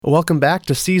Welcome back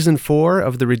to Season 4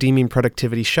 of the Redeeming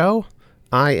Productivity Show.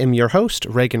 I am your host,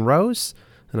 Reagan Rose,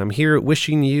 and I'm here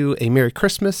wishing you a Merry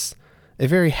Christmas, a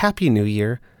very Happy New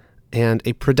Year, and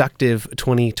a productive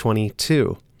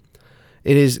 2022.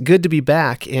 It is good to be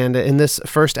back, and in this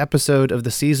first episode of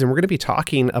the season, we're going to be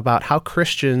talking about how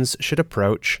Christians should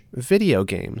approach video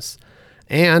games.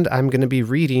 And I'm going to be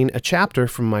reading a chapter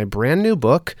from my brand new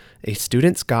book, A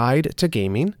Student's Guide to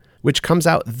Gaming, which comes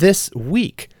out this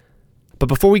week. But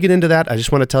before we get into that, I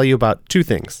just want to tell you about two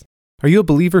things. Are you a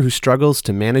believer who struggles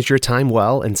to manage your time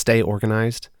well and stay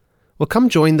organized? Well, come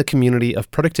join the community of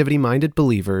productivity-minded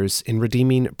believers in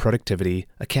Redeeming Productivity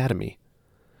Academy.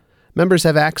 Members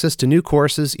have access to new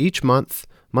courses each month,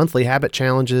 monthly habit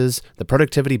challenges, the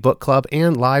Productivity Book Club,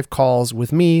 and live calls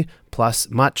with me, plus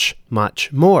much,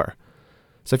 much more.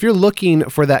 So if you're looking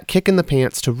for that kick in the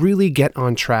pants to really get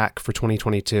on track for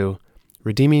 2022,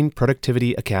 Redeeming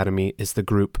Productivity Academy is the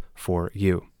group for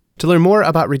you. To learn more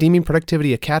about Redeeming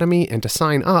Productivity Academy and to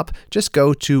sign up, just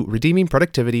go to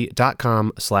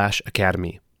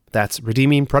redeemingproductivity.com/academy. That's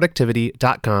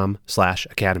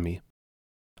redeemingproductivity.com/academy.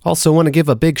 Also want to give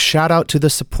a big shout out to the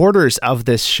supporters of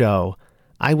this show.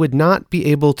 I would not be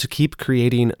able to keep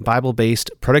creating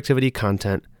Bible-based productivity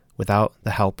content without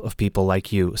the help of people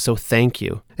like you, so thank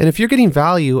you. And if you're getting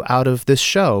value out of this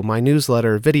show, my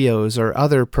newsletter, videos, or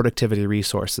other productivity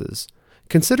resources,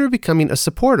 consider becoming a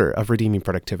supporter of Redeeming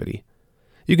Productivity.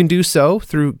 You can do so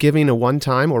through giving a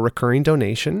one-time or recurring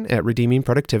donation at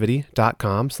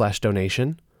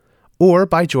redeemingproductivity.com/donation, or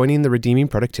by joining the Redeeming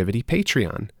Productivity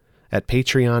Patreon at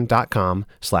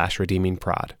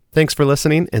patreon.com/redeemingprod. Thanks for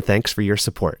listening, and thanks for your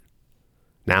support.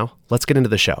 Now, let's get into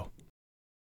the show.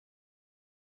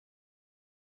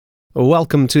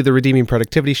 Welcome to the Redeeming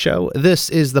Productivity Show. This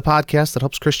is the podcast that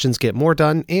helps Christians get more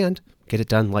done and get it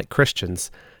done like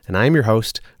Christians. And I am your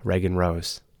host, Reagan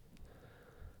Rose.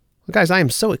 Well, guys, I am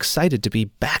so excited to be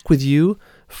back with you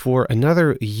for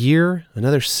another year,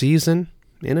 another season,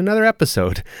 and another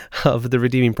episode of the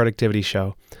Redeeming Productivity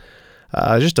Show.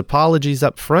 Just apologies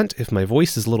up front if my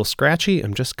voice is a little scratchy.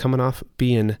 I'm just coming off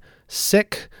being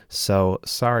sick, so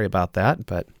sorry about that,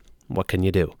 but what can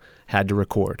you do? Had to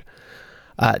record.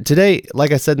 Today,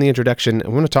 like I said in the introduction, I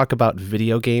want to talk about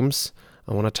video games.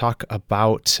 I want to talk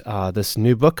about this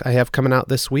new book I have coming out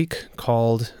this week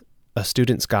called A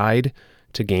Student's Guide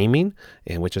to Gaming,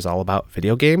 and which is all about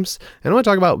video games. And I want to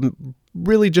talk about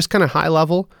really just kind of high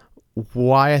level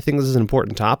why I think this is an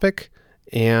important topic,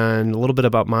 and a little bit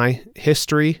about my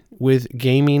history with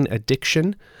gaming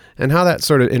addiction and how that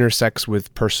sort of intersects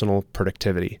with personal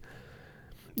productivity.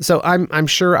 So I'm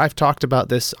sure I've talked about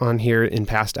this on here in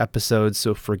past episodes,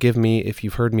 so forgive me if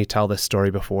you've heard me tell this story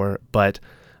before, but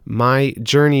my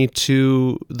journey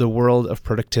to the world of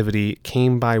productivity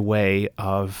came by way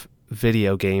of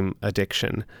video game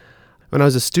addiction. When I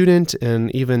was a student and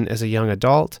even as a young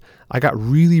adult, I got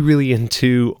really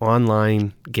into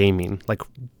online gaming, like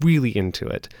really into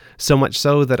it. So much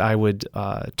so that I would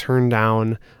turn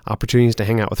down opportunities to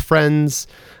hang out with friends,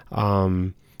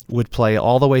 would play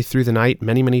all the way through the night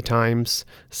many times,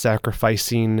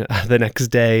 sacrificing the next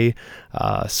day,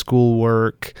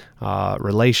 schoolwork,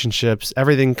 relationships,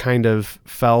 everything kind of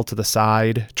fell to the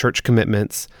side, church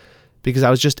commitments, because I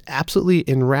was just absolutely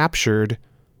enraptured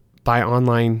by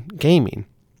online gaming.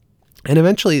 And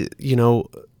eventually,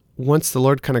 once the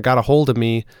Lord kind of got a hold of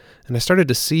me and I started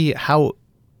to see how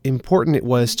important it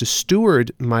was to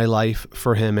steward my life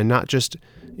for Him and not just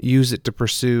use it to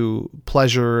pursue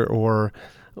pleasure or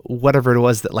whatever it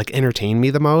was that entertained me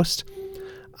the most,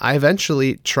 I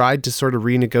eventually tried to sort of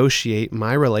renegotiate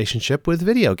my relationship with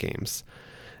video games.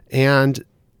 And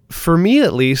for me,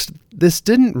 at least, this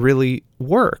didn't really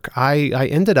work.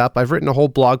 I've written a whole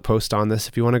blog post on this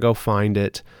if you want to go find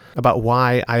it, about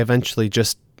why I eventually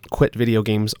just quit video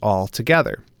games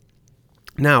altogether.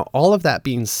 Now, all of that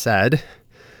being said,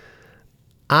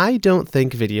 I don't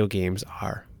think video games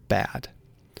are bad.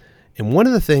 And one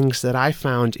of the things that I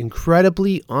found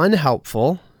incredibly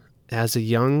unhelpful as a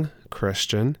young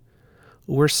Christian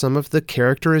were some of the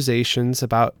characterizations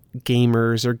about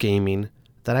gamers or gaming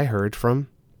that I heard from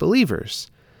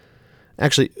believers.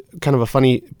 Actually, kind of a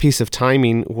funny piece of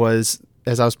timing was,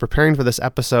 as I was preparing for this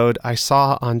episode, I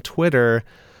saw on Twitter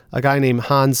a guy named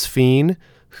Hans Fien,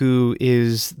 who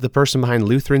is the person behind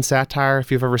Lutheran Satire.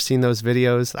 If you've ever seen those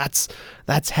videos,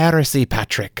 that's heresy,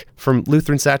 Patrick, from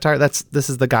Lutheran Satire. This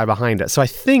is the guy behind it. So I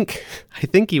think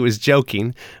he was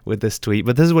joking with this tweet,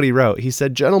 but this is what he wrote. He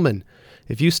said, "Gentlemen,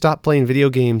 if you stop playing video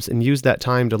games and use that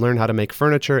time to learn how to make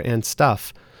furniture and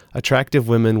stuff, attractive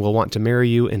women will want to marry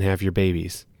you and have your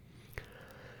babies."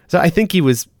 So I think he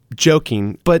was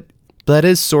joking, but But that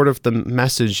is sort of the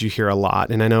message you hear a lot.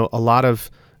 And I know a lot of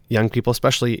young people,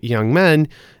 especially young men,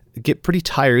 get pretty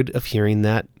tired of hearing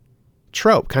that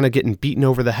trope, kind of getting beaten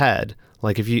over the head.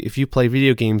 Like if you play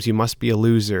video games, you must be a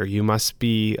loser. You must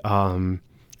be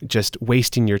just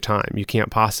wasting your time. You can't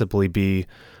possibly be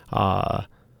a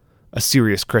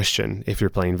serious Christian if you're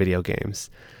playing video games.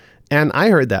 And I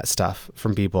heard that stuff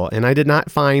from people, and I did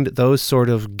not find those sort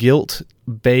of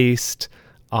guilt-based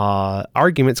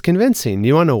arguments convincing.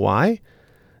 You want to know why?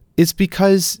 It's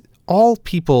because all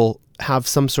people have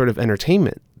some sort of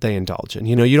entertainment they indulge in.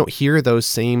 You don't hear those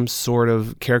same sort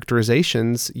of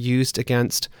characterizations used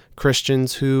against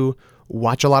Christians who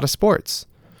watch a lot of sports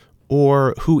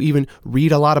or who even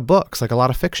read a lot of books, like a lot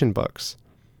of fiction books.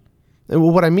 And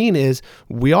what I mean is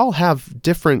we all have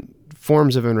different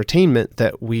forms of entertainment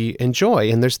that we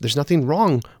enjoy, and there's nothing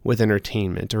wrong with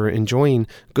entertainment or enjoying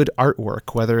good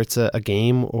artwork, whether it's a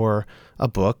game or a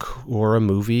book or a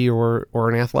movie or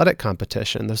an athletic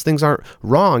competition. Those things aren't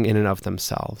wrong in and of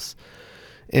themselves.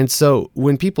 And so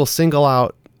when people single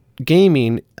out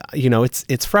gaming,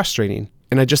 it's frustrating.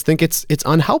 And I just think it's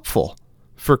unhelpful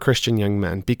for Christian young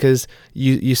men because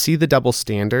you see the double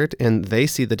standard and they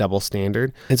see the double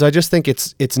standard. And so I just think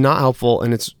it's not helpful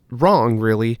and it's wrong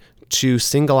really to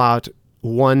single out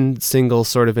one single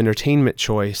sort of entertainment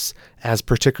choice as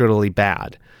particularly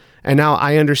bad. And now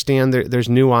I understand there's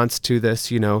nuance to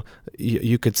this.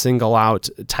 You could single out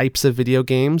types of video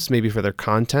games, maybe for their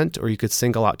content, or you could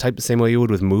single out the same way you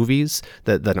would with movies,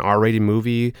 that an R-rated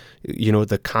movie,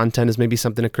 the content is maybe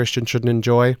something a Christian shouldn't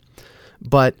enjoy.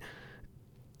 But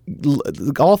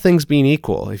all things being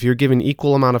equal, if you're given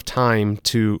equal amount of time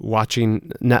to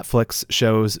watching Netflix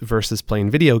shows versus playing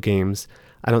video games,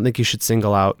 I don't think you should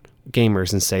single out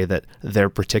gamers and say that they're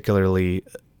particularly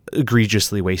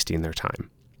egregiously wasting their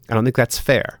time. I don't think that's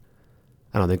fair.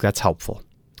 I don't think that's helpful.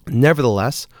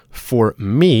 Nevertheless, for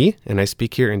me, and I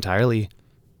speak here entirely,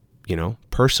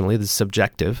 personally, this is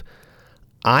subjective,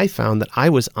 I found that I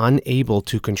was unable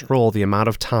to control the amount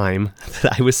of time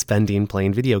that I was spending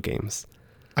playing video games.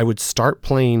 I would start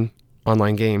playing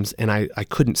online games and I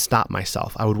couldn't stop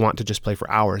myself. I would want to just play for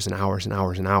hours and hours and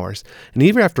hours and hours. And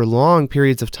even after long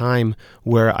periods of time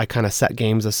where I kind of set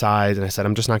games aside and I said,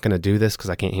 I'm just not going to do this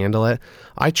because I can't handle it,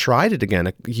 I tried it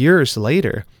again years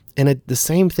later and the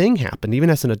same thing happened. Even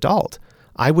as an adult,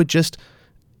 I would just,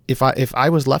 if I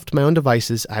was left to my own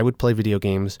devices, I would play video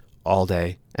games all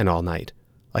day and all night.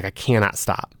 Like I cannot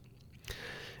stop.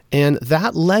 And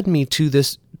that led me to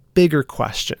this bigger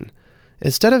question.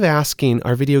 Instead of asking,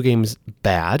 are video games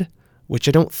bad, which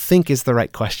I don't think is the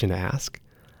right question to ask,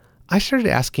 I started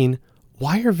asking,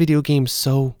 why are video games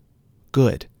so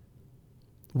good?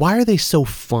 Why are they so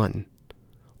fun?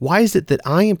 Why is it that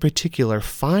I in particular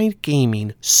find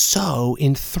gaming so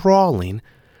enthralling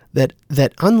that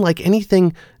unlike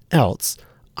anything else,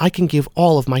 I can give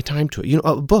all of my time to it?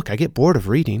 A book, I get bored of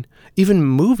reading. Even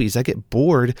movies, I get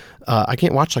bored. I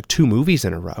can't watch like 2 movies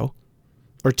in a row.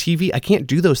 Or TV, I can't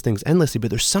do those things endlessly,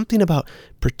 but there's something about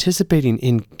participating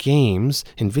in games,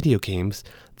 in video games,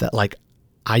 that like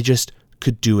I just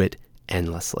could do it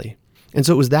endlessly. And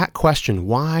so it was that question,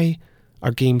 why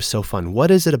are games so fun? What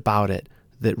is it about it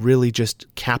that really just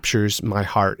captures my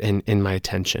heart and my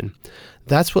attention?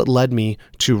 That's what led me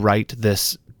to write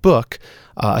this book,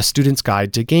 A Student's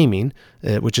Guide to Gaming,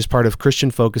 which is part of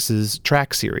Christian Focus's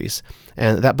track series.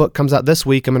 And that book comes out this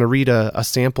week. I'm going to read a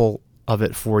sample of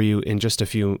it for you in just a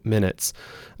few minutes.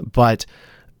 But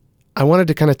I wanted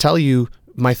to kind of tell you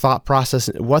my thought process,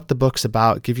 what the book's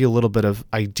about, give you a little bit of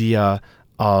idea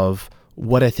of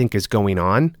what I think is going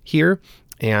on here.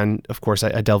 And of course,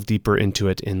 I delve deeper into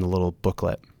it in the little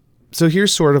booklet. So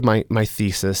here's sort of my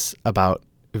thesis about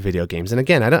video games. And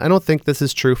again, I don't think this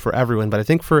is true for everyone, but I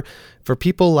think for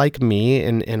people like me,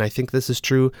 and I think this is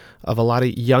true of a lot of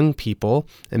young people,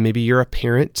 and maybe you're a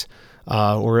parent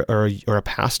or a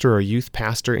pastor or a youth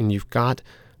pastor, and you've got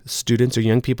students or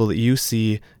young people that you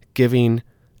see giving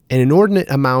an inordinate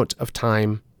amount of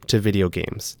time to video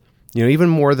games, even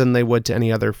more than they would to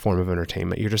any other form of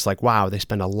entertainment. You're just like, wow, they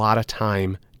spend a lot of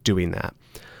time doing that.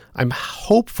 I'm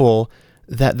hopeful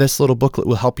that this little booklet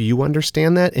will help you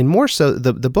understand that. And more so,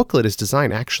 the booklet is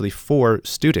designed actually for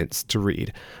students to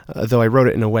read, though I wrote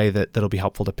it in a way that'll be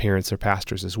helpful to parents or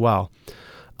pastors as well.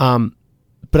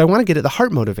 But I want to get at the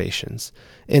heart motivations.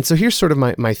 And so here's sort of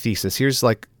my thesis. Here's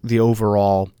like the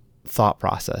overall thought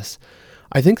process.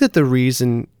 I think that the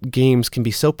reason games can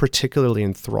be so particularly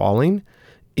enthralling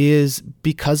is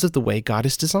because of the way God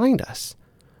has designed us.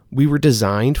 We were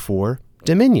designed for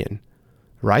dominion,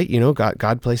 right?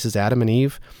 God places Adam and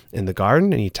Eve in the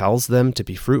garden, and he tells them to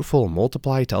be fruitful and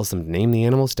multiply. He tells them to name the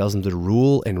animals. He tells them to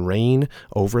rule and reign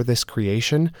over this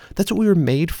creation. That's what we were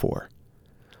made for.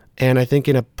 And I think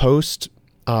in a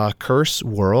post-curse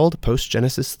world,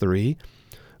 post-Genesis 3,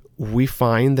 we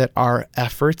find that our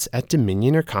efforts at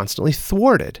dominion are constantly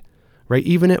thwarted, right?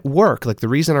 Even at work. Like, the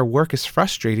reason our work is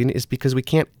frustrating is because we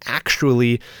can't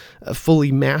actually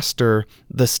fully master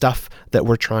the stuff that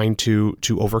we're trying to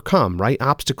overcome, right?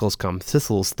 Obstacles come,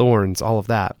 thistles, thorns, all of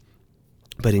that.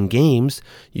 But in games,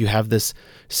 you have this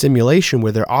simulation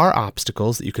where there are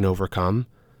obstacles that you can overcome,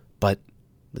 but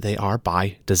they are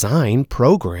by design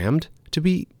programmed to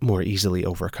be more easily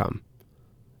overcome.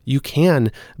 You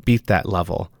can beat that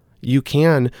level. You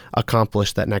can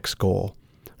accomplish that next goal,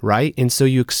 right? And so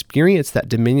you experience that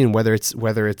dominion, whether it's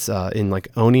in like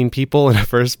owning people in a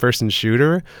first-person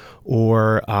shooter,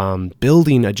 or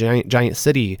building a giant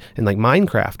city in like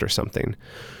Minecraft or something.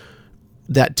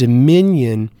 That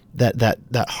dominion,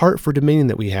 that heart for dominion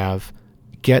that we have,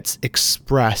 gets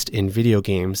expressed in video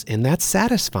games, and that's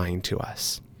satisfying to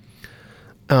us.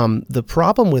 The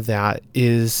problem with that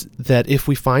is that if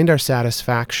we find our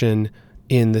satisfaction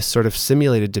in this sort of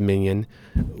simulated dominion,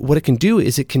 what it can do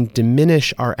is it can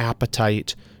diminish our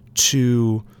appetite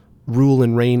to rule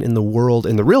and reign in the world,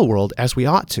 in the real world, as we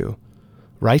ought to,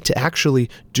 right? To actually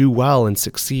do well and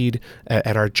succeed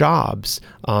at our jobs,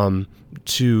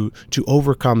 to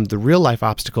overcome the real life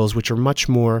obstacles, which are much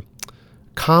more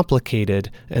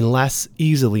complicated and less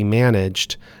easily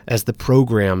managed as the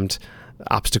programmed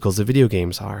obstacles of video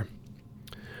games are.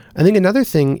 I think another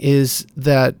thing is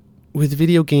that with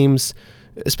video games,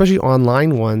 especially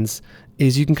online ones,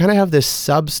 is you can kind of have this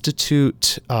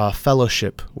substitute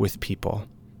fellowship with people.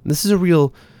 And this is a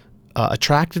real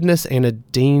attractiveness and a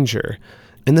danger.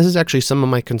 And this is actually some of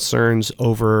my concerns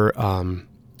over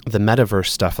the metaverse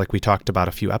stuff, like we talked about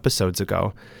a few episodes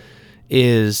ago,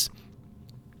 is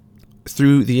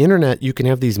through the internet, you can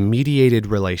have these mediated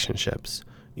relationships.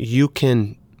 You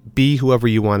can be whoever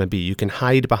you want to be. You can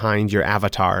hide behind your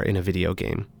avatar in a video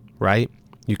game, right?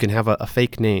 You can have a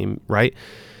fake name, right?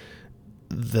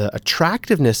 The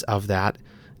attractiveness of that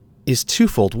is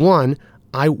twofold. One,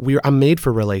 I'm made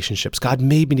for relationships. God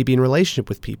made me to be in relationship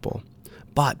with people.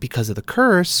 But because of the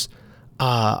curse,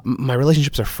 my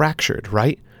relationships are fractured,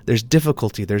 right? There's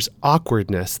difficulty, there's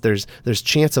awkwardness, there's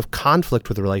chance of conflict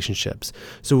with relationships.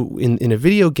 So in a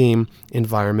video game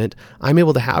environment, I'm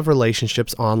able to have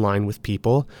relationships online with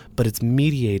people, but it's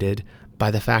mediated by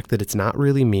the fact that it's not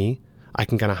really me. I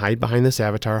can kind of hide behind this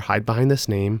avatar, hide behind this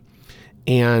name,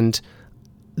 and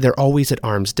they're always at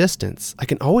arm's distance. I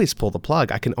can always pull the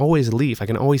plug. I can always leave. I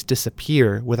can always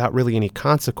disappear without really any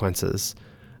consequences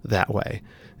that way.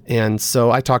 And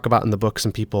so I talk about in the book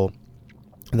some people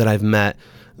that I've met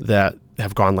that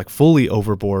have gone like fully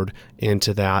overboard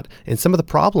into that, and some of the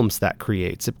problems that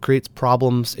creates. It creates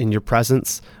problems in your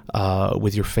presence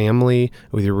with your family,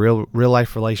 with your real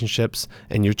life relationships,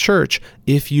 and your church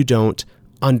if you don't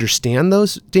understand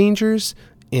those dangers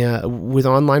with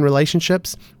online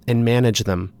relationships and manage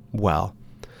them well.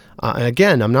 And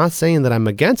again, I'm not saying that I'm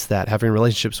against that, having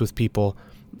relationships with people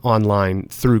online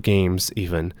through games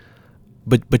even,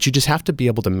 but you just have to be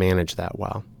able to manage that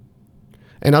well.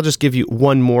 And I'll just give you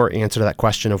one more answer to that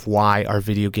question of why are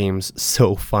video games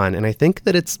so fun. And I think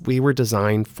that we were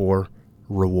designed for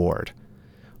reward.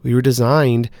 We were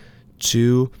designed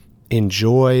to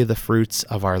enjoy the fruits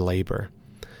of our labor.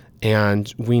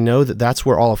 And we know that that's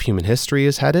where all of human history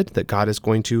is headed, that God is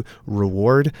going to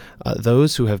reward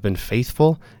those who have been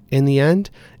faithful in the end.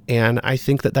 And I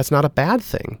think that that's not a bad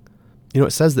thing.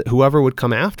 It says that whoever would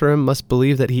come after him must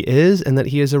believe that he is, and that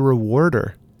he is a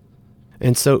rewarder.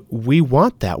 And so we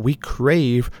want that. We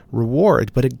crave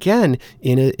reward. But again,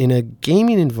 in a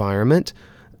gaming environment,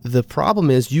 the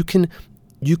problem is you can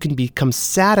become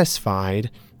satisfied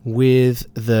with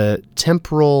the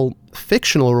temporal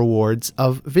fictional rewards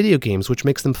of video games, which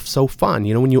makes them so fun.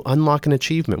 When you unlock an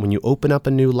achievement, when you open up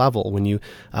a new level, when you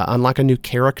unlock a new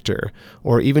character,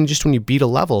 or even just when you beat a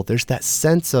level, there's that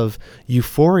sense of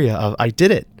euphoria of, I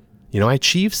did it. I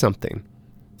achieved something.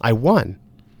 I won.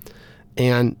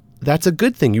 And that's a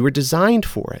good thing. You were designed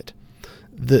for it.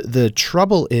 The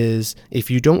trouble is if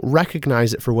you don't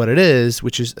recognize it for what it is,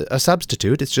 which is a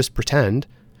substitute, it's just pretend,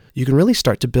 you can really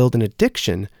start to build an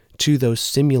addiction to those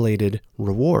simulated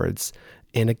rewards.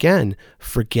 And again,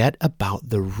 forget about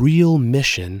the real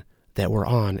mission that we're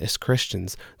on as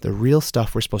Christians, the real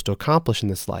stuff we're supposed to accomplish in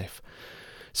this life.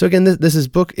 So again, this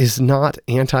book is not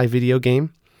anti-video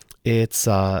game. It's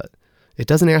It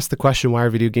doesn't ask the question, why are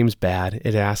video games bad?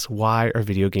 It asks, why are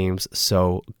video games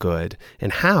so good?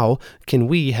 And how can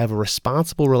we have a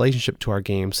responsible relationship to our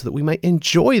games so that we might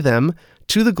enjoy them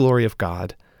to the glory of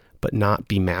God, but not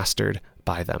be mastered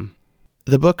by them?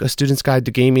 The book, A Student's Guide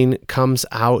to Gaming, comes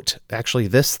out actually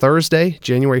this Thursday,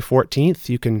 January 14th.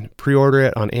 You can pre-order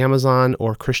it on Amazon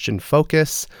or Christian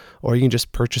Focus, or you can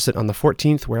just purchase it on the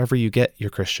 14th, wherever you get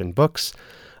your Christian books.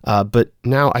 But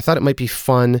now I thought it might be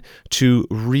fun to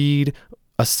read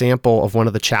a sample of one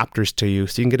of the chapters to you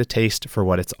so you can get a taste for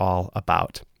what it's all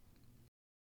about.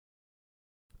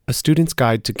 A Student's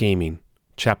Guide to Gaming,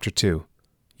 Chapter 2.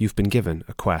 You've been given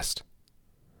a quest.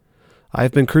 I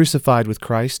have been crucified with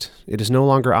Christ. It is no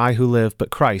longer I who live, but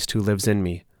Christ who lives in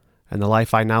me. And the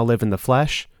life I now live in the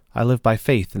flesh, I live by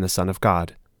faith in the Son of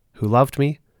God, who loved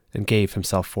me and gave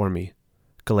himself for me.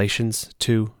 Galatians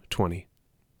 2:20.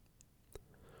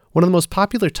 One of the most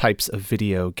popular types of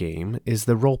video game is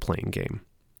the role-playing game.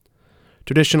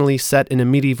 Traditionally set in a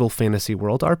medieval fantasy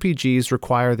world, RPGs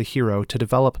require the hero to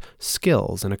develop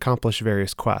skills and accomplish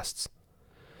various quests.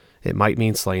 It might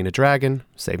mean slaying a dragon,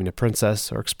 saving a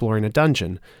princess, or exploring a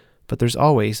dungeon, but there's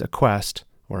always a quest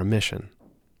or a mission.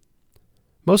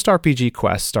 Most RPG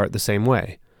quests start the same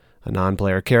way. A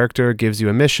non-player character gives you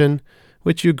a mission,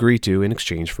 which you agree to in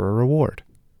exchange for a reward.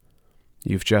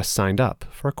 You've just signed up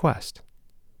for a quest.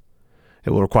 It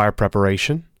will require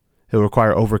preparation, it will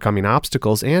require overcoming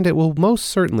obstacles, and it will most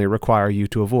certainly require you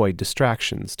to avoid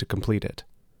distractions to complete it.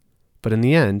 But in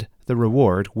the end, the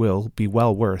reward will be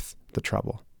well worth the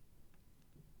trouble.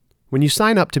 When you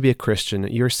sign up to be a Christian,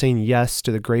 you're saying yes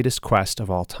to the greatest quest of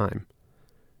all time.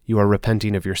 You are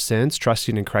repenting of your sins,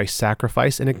 trusting in Christ's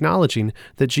sacrifice, and acknowledging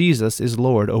that Jesus is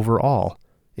Lord over all,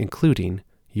 including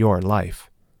your life.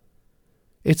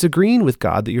 It's agreeing with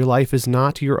God that your life is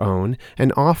not your own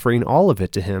and offering all of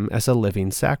it to Him as a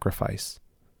living sacrifice.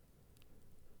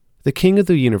 The King of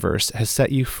the universe has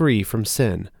set you free from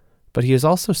sin, but He has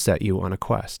also set you on a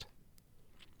quest.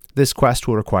 This quest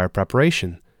will require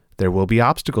preparation. There will be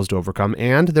obstacles to overcome,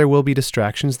 and there will be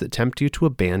distractions that tempt you to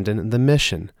abandon the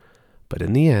mission. But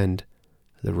in the end,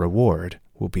 the reward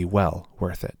will be well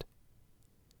worth it.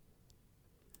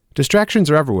 Distractions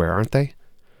are everywhere, aren't they?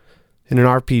 In an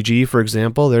RPG, for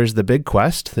example, there's the big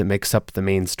quest that makes up the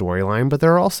main storyline, but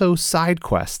there are also side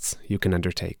quests you can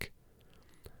undertake.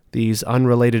 These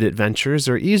unrelated adventures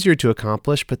are easier to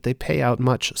accomplish, but they pay out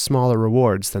much smaller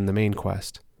rewards than the main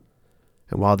quest.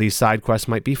 And while these side quests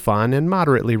might be fun and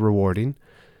moderately rewarding,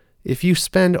 if you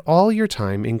spend all your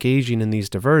time engaging in these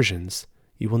diversions,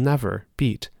 you will never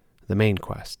beat the main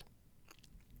quest.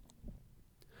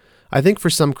 I think for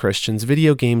some Christians,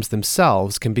 video games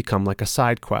themselves can become like a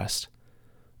side quest,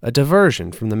 a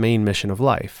diversion from the main mission of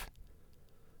life.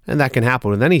 And that can happen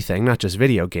with anything, not just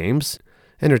video games.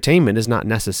 Entertainment is not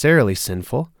necessarily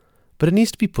sinful, but it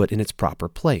needs to be put in its proper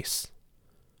place.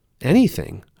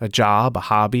 Anything, a job, a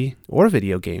hobby, or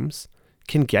video games,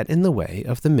 can get in the way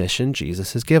of the mission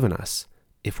Jesus has given us,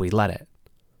 if we let it.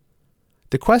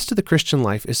 The quest of the Christian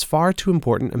life is far too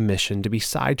important a mission to be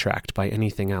sidetracked by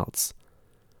anything else.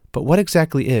 But what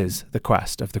exactly is the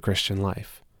quest of the Christian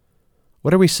life?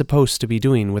 What are we supposed to be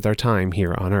doing with our time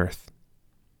here on earth?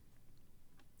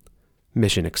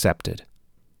 Mission accepted.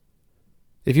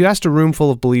 If you asked a room full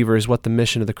of believers what the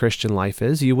mission of the Christian life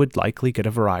is, you would likely get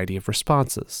a variety of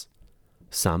responses.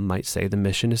 Some might say the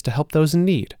mission is to help those in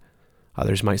need.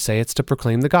 Others might say it's to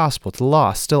proclaim the gospel to the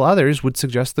lost. Still others would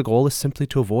suggest the goal is simply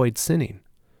to avoid sinning.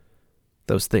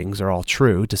 Those things are all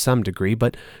true to some degree,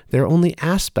 but they're only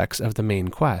aspects of the main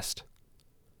quest.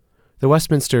 The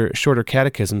Westminster Shorter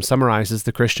Catechism summarizes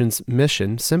the Christian's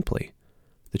mission simply.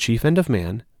 The chief end of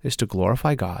man is to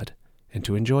glorify God and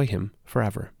to enjoy Him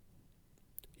forever.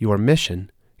 Your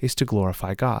mission is to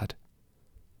glorify God.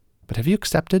 But have you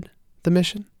accepted the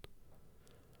mission?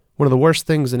 One of the worst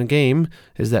things in a game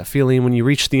is that feeling when you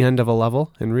reach the end of a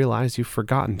level and realize you've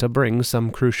forgotten to bring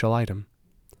some crucial item.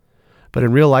 But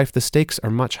in real life, the stakes are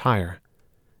much higher.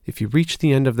 If you reach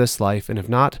the end of this life and have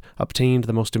not obtained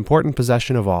the most important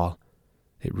possession of all,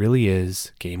 it really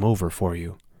is game over for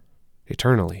you,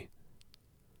 eternally.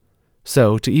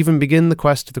 So, to even begin the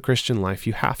quest of the Christian life,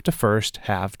 you have to first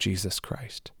have Jesus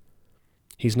Christ.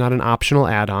 He's not an optional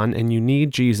add-on, and you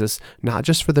need Jesus not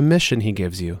just for the mission He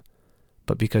gives you,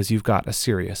 but because you've got a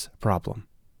serious problem.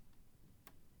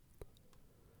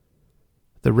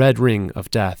 The Red Ring of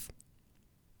Death.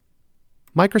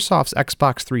 Microsoft's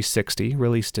Xbox 360,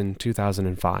 released in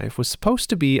 2005, was supposed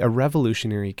to be a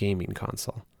revolutionary gaming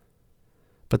console.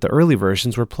 But the early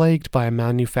versions were plagued by a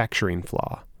manufacturing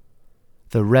flaw.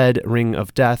 The Red Ring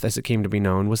of Death, as it came to be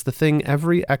known, was the thing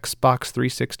every Xbox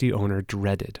 360 owner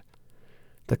dreaded.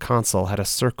 The console had a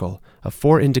circle of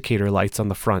 4 indicator lights on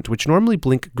the front, which normally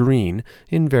blink green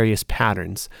in various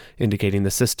patterns, indicating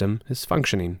the system is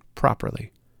functioning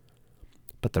properly.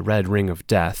 But the red ring of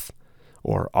death,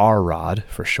 or R-Rod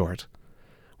for short,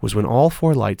 was when all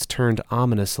 4 lights turned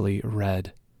ominously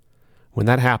red. When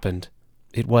that happened,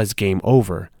 it was game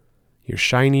over. Your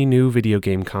shiny new video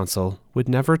game console would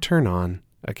never turn on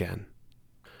again.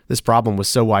 This problem was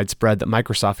so widespread that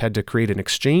Microsoft had to create an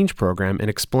exchange program and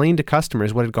explain to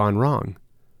customers what had gone wrong.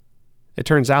 It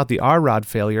turns out the R-Rod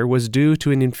failure was due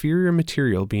to an inferior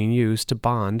material being used to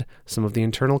bond some of the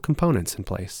internal components in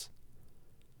place.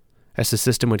 As the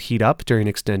system would heat up during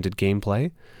extended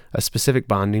gameplay, a specific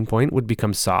bonding point would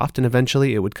become soft and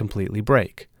eventually it would completely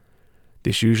break.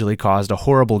 This usually caused a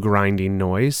horrible grinding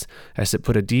noise as it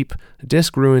put a deep,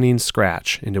 disc-ruining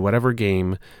scratch into whatever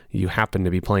game you happened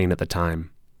to be playing at the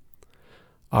time.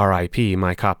 R.I.P.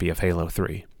 my copy of Halo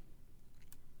 3.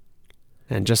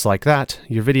 And just like that,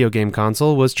 your video game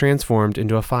console was transformed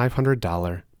into a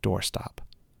 $500 doorstop.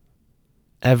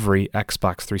 Every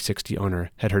Xbox 360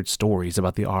 owner had heard stories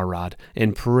about the R-Rod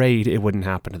and prayed it wouldn't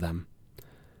happen to them.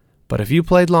 But if you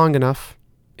played long enough,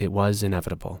 it was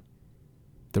inevitable.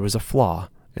 There was a flaw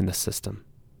in the system.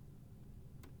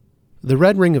 The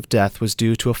red ring of death was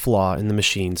due to a flaw in the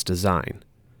machine's design.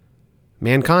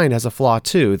 Mankind has a flaw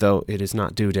too, though it is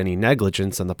not due to any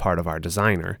negligence on the part of our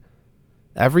designer.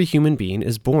 Every human being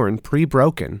is born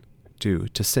pre-broken due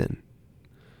to sin.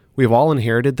 We have all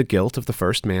inherited the guilt of the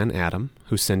first man, Adam,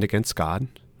 who sinned against God,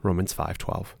 Romans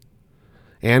 5:12.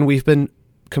 And we've been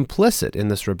complicit in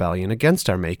this rebellion against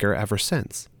our Maker ever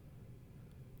since.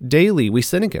 Daily we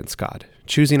sin against God,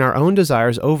 choosing our own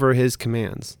desires over His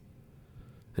commands.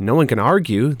 And no one can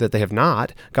argue that they have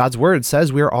not. God's word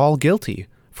says we are all guilty,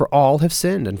 for all have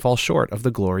sinned and fall short of the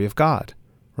glory of God,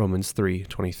 Romans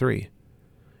 3:23.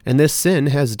 And this sin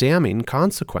has damning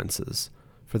consequences,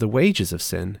 for the wages of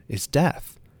sin is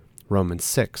death, Romans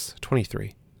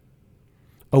 6:23.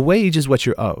 A wage is what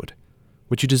you're owed,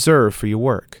 what you deserve for your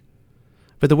work.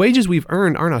 But the wages we've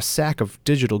earned aren't a sack of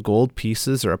digital gold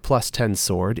pieces or a +10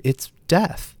 sword. It's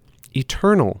death,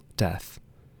 eternal death.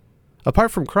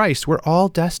 Apart from Christ, we're all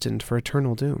destined for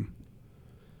eternal doom.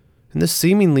 And this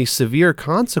seemingly severe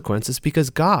consequence is because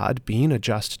God, being a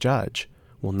just judge,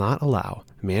 will not allow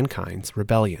mankind's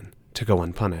rebellion to go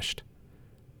unpunished.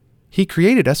 He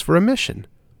created us for a mission,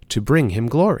 to bring Him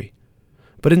glory.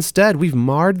 But instead, we've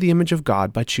marred the image of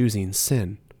God by choosing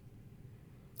sin.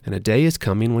 And a day is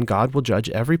coming when God will judge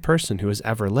every person who has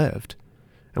ever lived,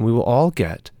 and we will all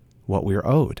get what we are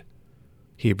owed.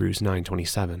 Hebrews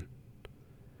 9:27.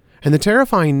 And the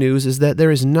terrifying news is that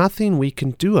there is nothing we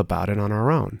can do about it on our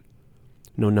own.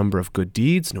 No number of good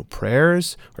deeds, no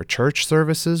prayers, or church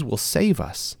services will save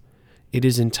us. It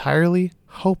is entirely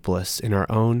hopeless in our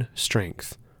own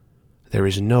strength. There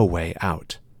is no way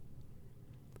out.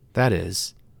 That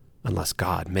is, unless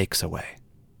God makes a way.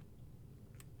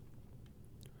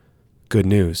 Good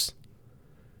news.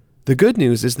 The good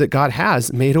news is that God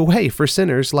has made a way for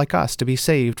sinners like us to be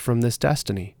saved from this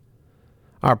destiny.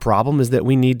 Our problem is that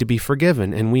we need to be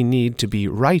forgiven and we need to be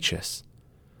righteous.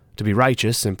 To be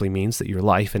righteous simply means that your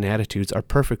life and attitudes are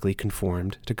perfectly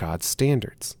conformed to God's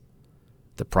standards.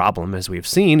 The problem, as we have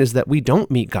seen, is that we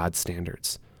don't meet God's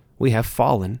standards. We have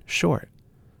fallen short.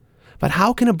 But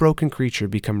how can a broken creature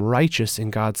become righteous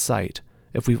in God's sight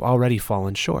if we've already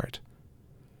fallen short?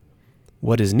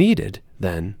 What is needed,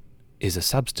 then, is a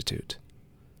substitute.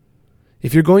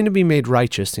 If you're going to be made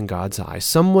righteous in God's eyes,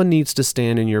 someone needs to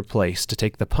stand in your place to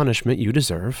take the punishment you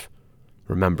deserve.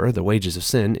 Remember, the wages of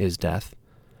sin is death.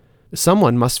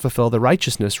 Someone must fulfill the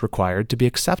righteousness required to be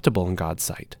acceptable in God's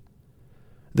sight.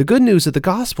 The good news of the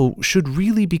gospel should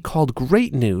really be called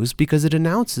great news because it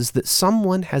announces that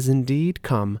someone has indeed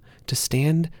come to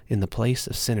stand in the place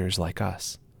of sinners like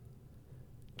us.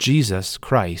 Jesus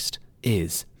Christ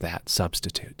is that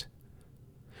substitute.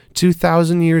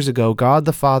 2,000 years ago, God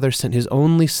the Father sent His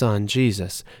only Son,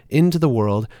 Jesus, into the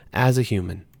world as a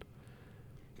human.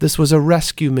 This was a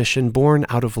rescue mission born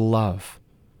out of love.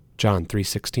 John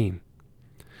 3:16.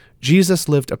 Jesus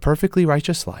lived a perfectly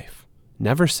righteous life,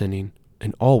 never sinning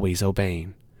and always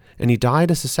obeying, and He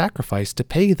died as a sacrifice to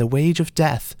pay the wage of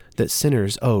death that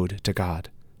sinners owed to God.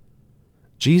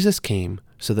 Jesus came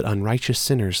so that unrighteous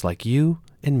sinners like you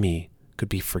and me could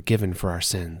be forgiven for our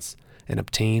sins and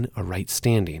obtain a right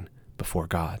standing before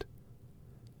God.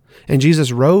 And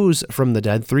Jesus rose from the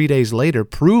dead 3 days later,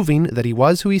 proving that He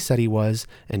was who He said He was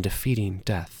and defeating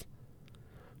death.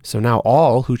 So now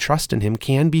all who trust in Him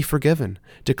can be forgiven,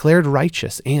 declared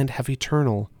righteous, and have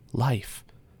eternal life.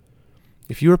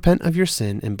 If you repent of your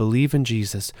sin and believe in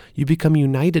Jesus, you become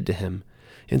united to Him,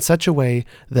 in such a way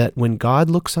that when God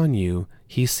looks on you,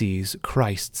 he sees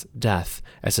Christ's death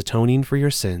as atoning for your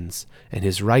sins and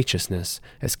his righteousness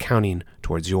as counting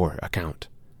towards your account.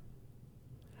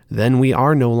 Then we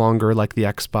are no longer like the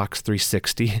Xbox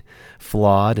 360,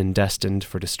 flawed and destined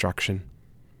for destruction.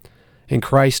 In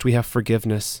Christ we have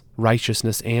forgiveness,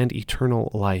 righteousness, and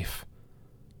eternal life.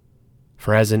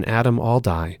 For as in Adam all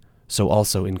die, so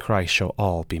also in Christ shall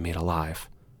all be made alive.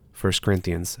 1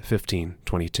 Corinthians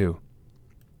 15:22.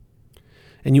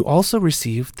 And you also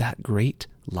receive that great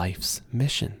life's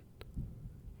mission.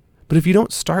 But if you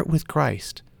don't start with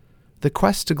Christ, the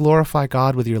quest to glorify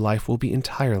God with your life will be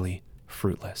entirely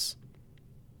fruitless.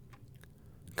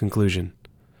 Conclusion.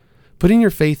 Putting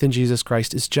your faith in Jesus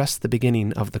Christ is just the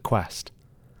beginning of the quest.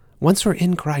 Once we're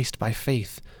in Christ by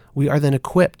faith, we are then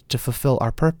equipped to fulfill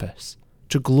our purpose,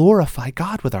 to glorify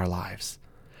God with our lives.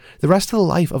 The rest of the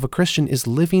life of a Christian is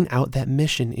living out that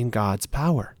mission in God's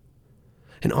power.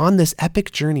 And on this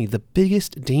epic journey, the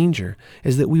biggest danger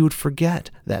is that we would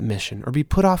forget that mission or be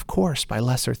put off course by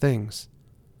lesser things.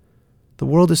 The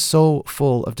world is so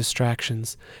full of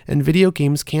distractions, and video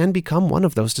games can become one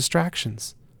of those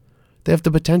distractions. They have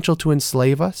the potential to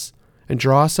enslave us and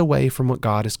draw us away from what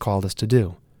God has called us to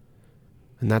do.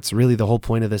 And that's really the whole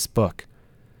point of this book.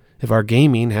 If our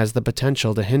gaming has the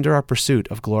potential to hinder our pursuit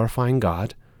of glorifying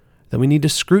God, then we need to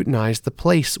scrutinize the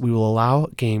place we will allow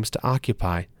games to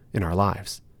occupy in our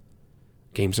lives.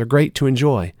 Games are great to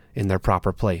enjoy in their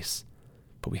proper place,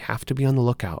 but we have to be on the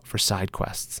lookout for side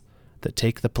quests that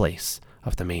take the place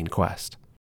of the main quest.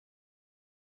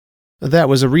 That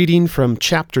was a reading from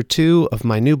Chapter 2 of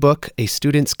my new book, A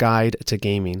Student's Guide to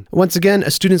Gaming. Once again, A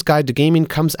Student's Guide to Gaming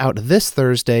comes out this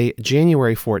Thursday,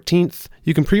 January 14th.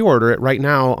 You can pre-order it right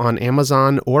now on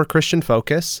Amazon or Christian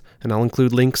Focus, and I'll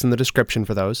include links in the description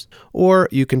for those. Or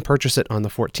you can purchase it on the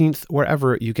 14th,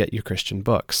 wherever you get your Christian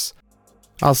books.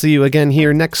 I'll see you again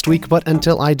here next week, but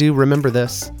until I do, remember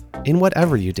this. In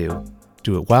whatever you do,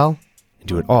 do it well, and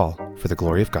do it all for the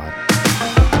glory of God.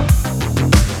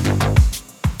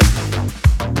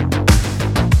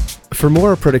 For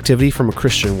more productivity from a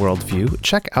Christian worldview,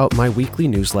 check out my weekly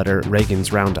newsletter,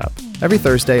 Reagan's Roundup. Every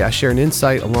Thursday, I share an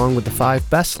insight along with the 5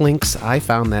 best links I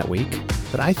found that week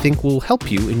that I think will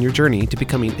help you in your journey to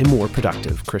becoming a more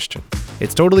productive Christian.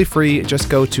 It's totally free. Just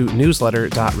go to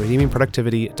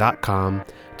newsletter.redeemingproductivity.com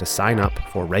to sign up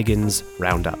for Reagan's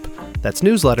Roundup. That's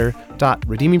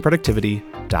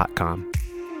newsletter.redeemingproductivity.com.